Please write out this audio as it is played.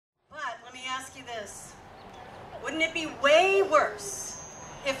Wouldn't it be way worse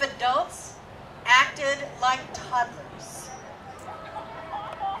if adults acted like toddlers?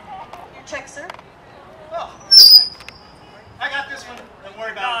 Your check, sir? Oh, I got this one. Don't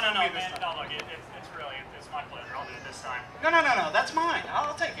worry about it. No, man. No, look, it's my pleasure. I'll do it this time. No. That's mine.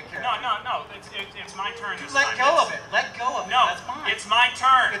 I'll take it care of it. No. It's my turn this Let time. go of it. Let go of it. No, That's mine. it's my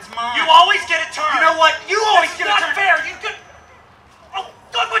turn. It's mine. You always get a turn. You know what? You always get a turn. It's not fair. You could. Oh,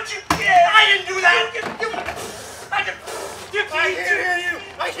 look what you did. I didn't do that. I can't hear you.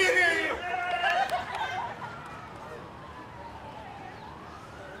 I can't hear you.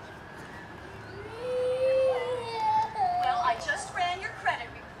 Well, I just ran your credit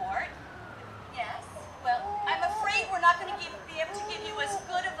report. Yes? Well, I'm afraid we're not going to be able to give you as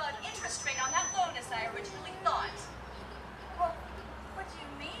good of an interest rate on that loan as I originally thought. Well, what do you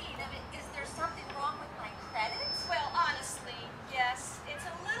mean? I mean, is there something wrong with my credit? Well, honestly, yes. It's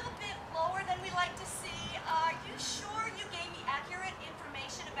a little bit lower than we like to see. Are you sure you gave me accurate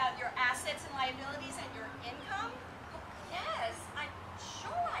information about your assets and liabilities and your income? Yes, I'm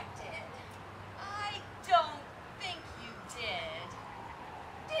sure I did. I don't think you did.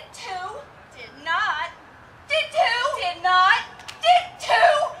 Did too. Did not. Did too. Did not. Did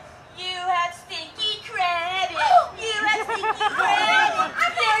too. You have stinky credit. You have stinky credit.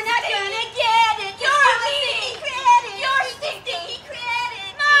 They're not gonna get it. You're stinky credit. You're stinky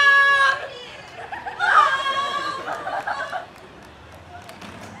credit. Mom! Mom!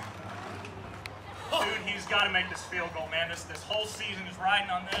 Dude, he's got to make this field goal, man. This whole season is riding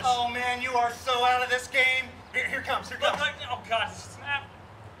on this. Oh man, you are so out of this game. Here comes. Look, oh God, snap.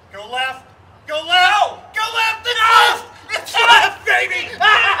 Go left. Go left. No! Go left. It's left. It's left, baby.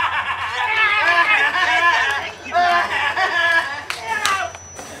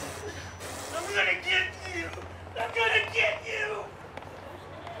 I'm gonna get you. I'm gonna get you.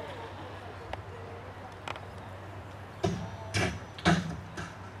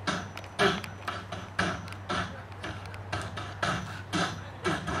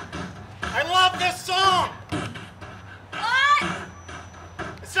 I love this song. What?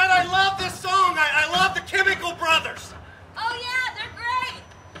 I said I love this song. I love the Chemical Brothers. Oh yeah, they're great.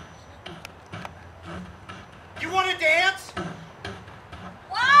 You want to dance?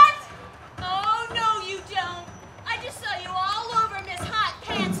 What? Oh, no, you don't. I just saw you all over Miss Hot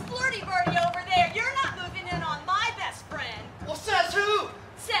Pants Flirty Birdie over there. You're not moving in on my best friend. Well, says who?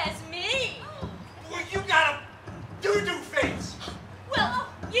 Says me. Well, you got a doo-doo face. Well,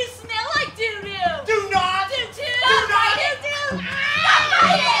 you smell like doo-doo. Do not. Do-doo. Do not. Do-doo.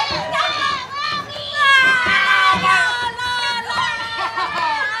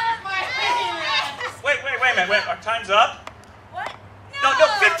 Wait a minute. Wait, our time's up? What? No,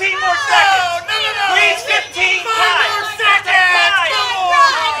 15 more seconds. No. Please, 15 Five more seconds.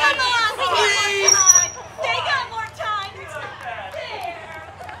 Come on. Please. They got more time.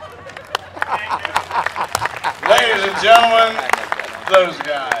 Ladies and gentlemen, those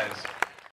guys.